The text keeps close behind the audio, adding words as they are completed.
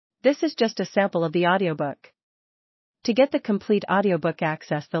This is just a sample of the audiobook. To get the complete audiobook,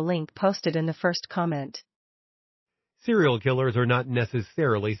 access the link posted in the first comment. Serial killers are not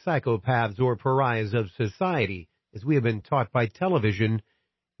necessarily psychopaths or pariahs of society, as we have been taught by television.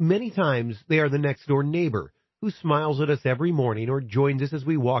 Many times they are the next-door neighbor who smiles at us every morning or joins us as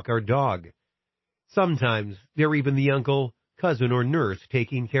we walk our dog. Sometimes they're even the uncle, cousin, or nurse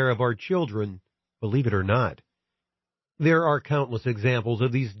taking care of our children, believe it or not. There are countless examples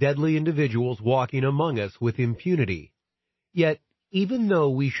of these deadly individuals walking among us with impunity. Yet, even though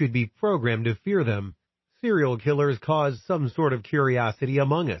we should be programmed to fear them, serial killers cause some sort of curiosity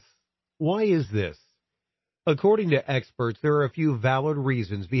among us. Why is this? According to experts, there are a few valid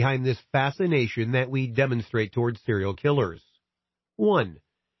reasons behind this fascination that we demonstrate towards serial killers. 1.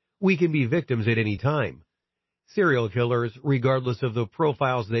 We can be victims at any time. Serial killers, regardless of the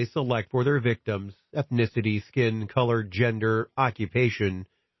profiles they select for their victims, ethnicity, skin, color, gender, occupation,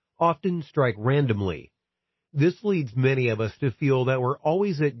 often strike randomly. This leads many of us to feel that we're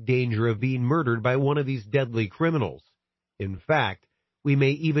always at danger of being murdered by one of these deadly criminals. In fact, we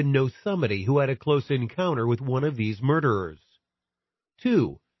may even know somebody who had a close encounter with one of these murderers.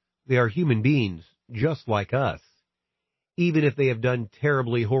 2. They are human beings, just like us. Even if they have done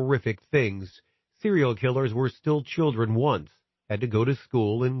terribly horrific things, serial killers were still children once, had to go to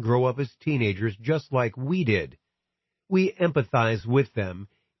school and grow up as teenagers just like we did. We empathize with them,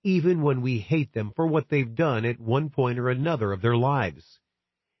 even when we hate them for what they've done at one point or another of their lives.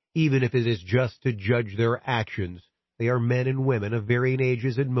 Even if it is just to judge their actions, they are men and women of varying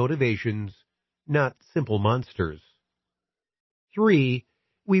ages and motivations, not simple monsters. 3.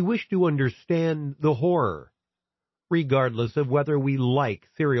 We wish to understand the horror. Regardless of whether we like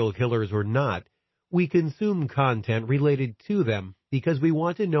serial killers or not, we consume content related to them because we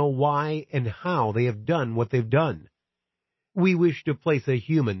want to know why and how they have done what they've done. We wish to place a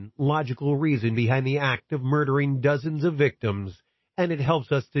human, logical reason behind the act of murdering dozens of victims, and it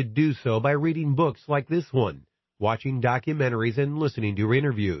helps us to do so by reading books like this one, watching documentaries, and listening to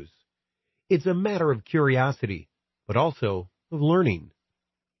interviews. It's a matter of curiosity, but also of learning.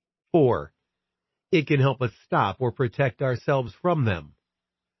 4. It can help us stop or protect ourselves from them.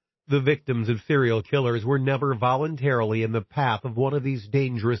 The victims of serial killers were never voluntarily in the path of one of these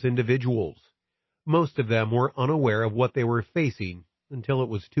dangerous individuals. Most of them were unaware of what they were facing until it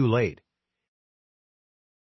was too late.